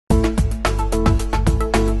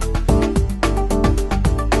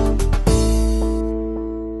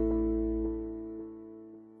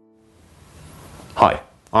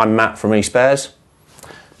I'm Matt from eSpares.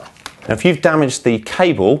 Now if you've damaged the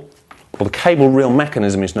cable, or the cable reel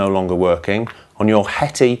mechanism is no longer working on your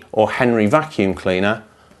Hetty or Henry vacuum cleaner,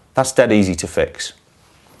 that's dead easy to fix.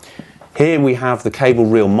 Here we have the cable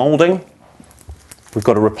reel moulding, we've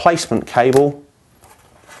got a replacement cable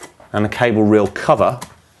and a cable reel cover.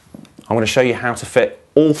 I'm going to show you how to fit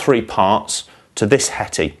all three parts to this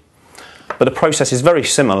Hetty. But the process is very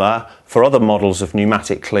similar for other models of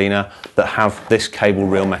pneumatic cleaner that have this cable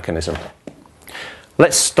reel mechanism.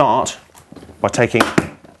 Let's start by taking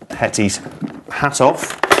Hetty's hat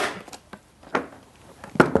off.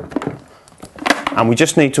 And we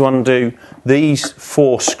just need to undo these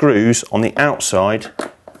 4 screws on the outside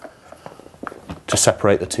to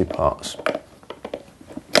separate the two parts.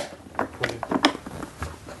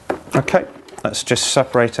 Okay, let's just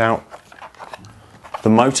separate out the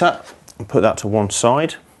motor and put that to one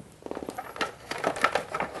side,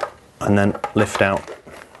 and then lift out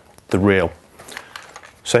the reel.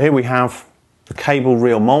 So here we have the cable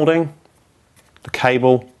reel moulding, the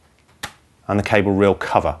cable and the cable reel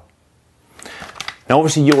cover. Now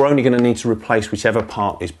obviously you're only going to need to replace whichever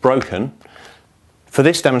part is broken. For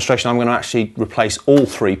this demonstration I'm going to actually replace all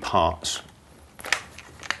 3 parts.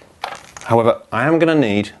 However, I am going to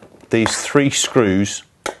need these 3 screws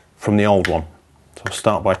from the old one. So I'll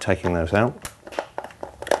start by taking those out.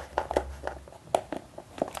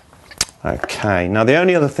 Okay, now the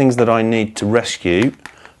only other things that I need to rescue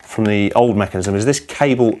from the old mechanism is this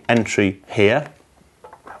cable entry here,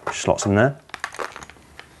 which slots in there,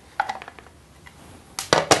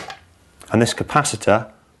 and this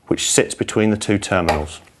capacitor which sits between the 2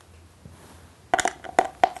 terminals.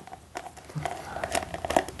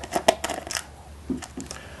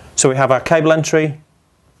 So we have our cable entry,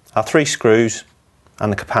 our 3 screws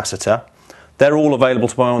and the capacitor. They're all available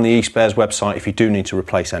to buy on the eSpares website if you do need to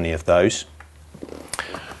replace any of those.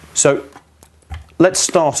 So let's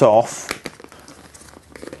start off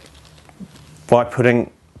by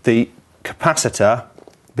putting the capacitor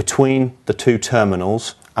between the 2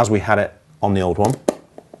 terminals as we had it on the old one.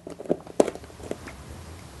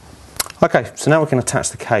 Okay, so now we can attach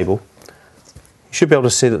the cable. You should be able to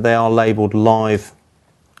see that they are labelled live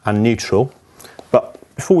and neutral, but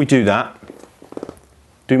before we do that,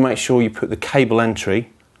 do make sure you put the cable entry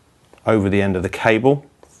over the end of the cable.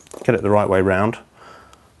 Get it the right way round.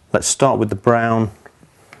 Let's start with the brown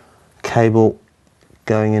cable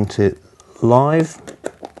going into live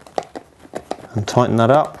and tighten that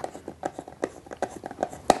up.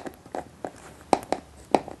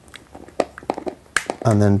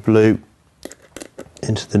 And then blue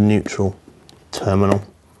into the neutral terminal.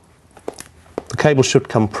 The cable should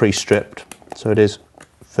come pre-stripped, so it is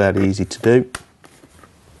fairly easy to do.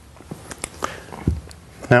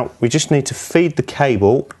 Now we just need to feed the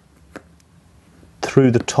cable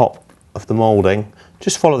through the top of the moulding.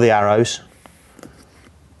 Just follow the arrows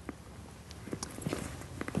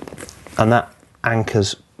and that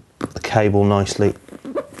anchors the cable nicely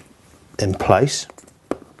in place.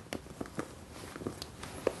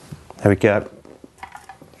 There we go.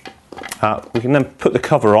 We can then put the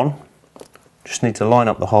cover on. Just need to line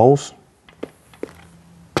up the holes.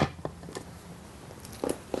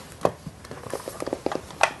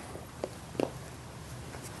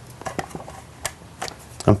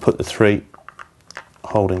 And put the 3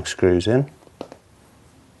 holding screws in.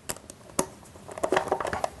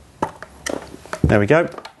 There we go.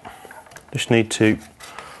 Just need to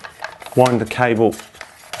wind the cable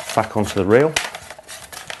back onto the reel.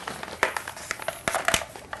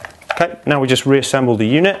 Okay, now we just reassemble the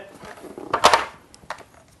unit.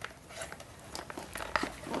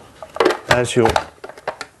 There's your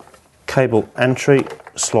cable entry,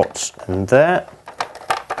 slots in there.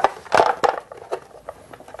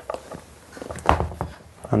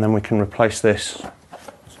 And then we can replace this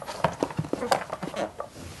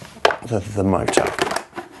with the motor.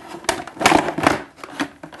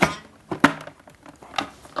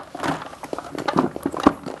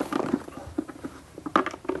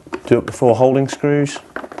 Do up the 4 holding screws,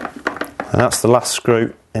 and that's the last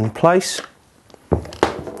screw in place.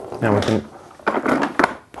 Now we can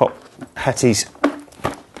pop Hetty's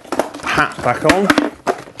hat back on.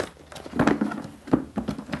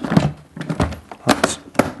 That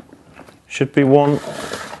should be one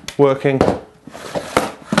working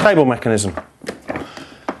cable mechanism.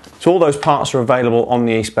 So all those parts are available on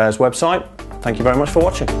the eSpares website. Thank you very much for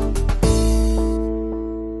watching.